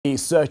The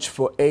search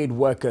for aid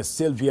worker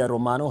Silvia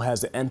Romano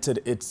has entered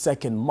its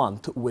second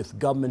month, with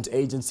government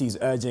agencies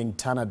urging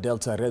Tana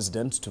Delta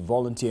residents to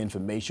volunteer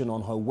information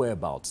on her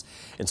whereabouts.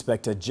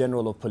 Inspector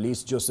General of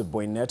Police I.G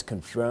Boinnet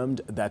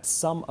confirmed that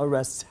some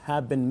arrests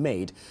have been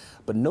made,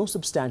 but no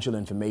substantial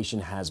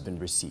information has been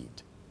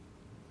received.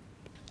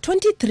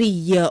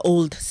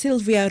 23-year-old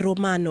Silvia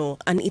Romano,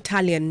 an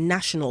Italian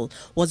national,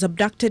 was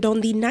abducted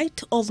on the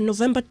night of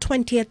November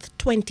 20th,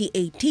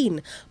 2018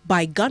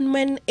 by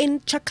gunmen in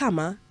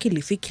Chakama,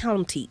 Kilifi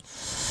County.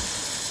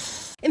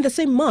 In the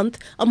same month,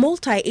 a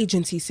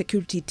multi-agency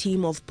security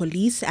team of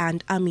police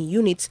and army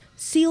units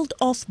sealed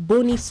off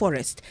Boni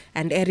Forest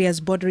and areas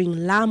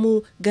bordering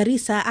Lamu,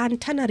 Garissa and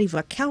Tana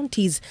River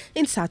counties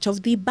in search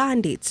of the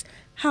bandits.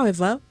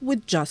 However,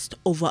 with just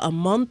over a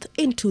month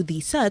into the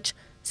search,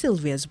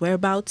 Silvia's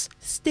whereabouts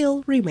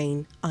still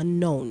remain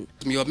unknown.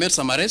 We have made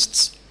some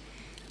arrests,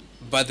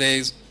 but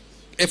the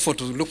effort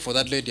to look for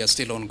that lady is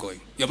still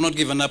ongoing. We have not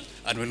given up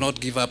and will not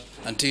give up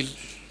until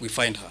we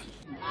find her.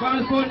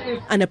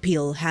 An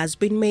appeal has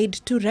been made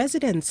to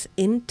residents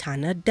in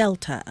Tana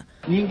Delta.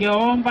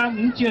 Ningeomba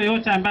mtu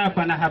yoyote ambaye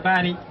kuna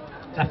habari,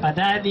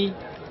 tafadhali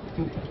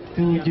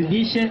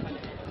tujulishe,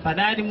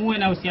 tafadhali muwe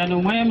na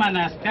uhusiano mwema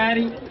na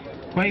askari.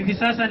 Kwa hivi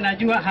sasa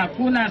najua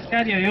hakuna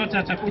askari yoyote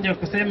atakuja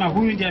kusema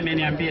huyu ndiye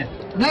ameniambia.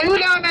 Na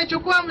yule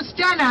amechukua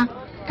msichana,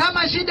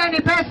 kama shida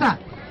ni pesa,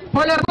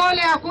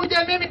 polepole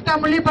akuja, mimi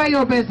nitamlipa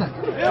hiyo pesa.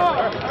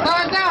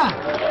 Sawa sawa.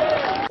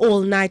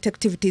 All-night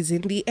activities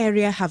in the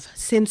area have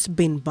since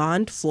been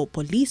banned for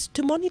police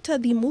to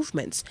monitor the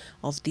movements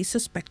of the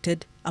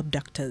suspected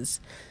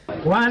abductors.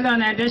 Wale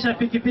wanaendesha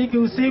pikipiki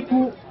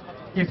usiku,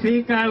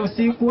 ifika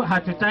usiku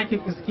hatutaki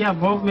kusikia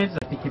movements za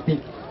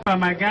pikipiki. Kwa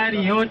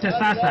magari yote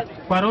sasa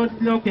kwa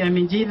roadblock ya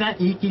Minjila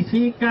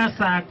ikifika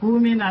saa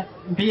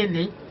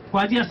 12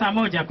 kuanzia saa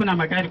 1 hakuna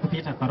magari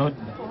kupita kwa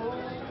roadblock.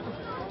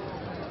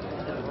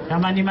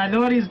 Kama ni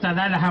malori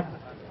zitalala hapo.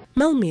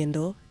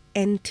 Melmiendo,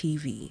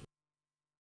 NTV.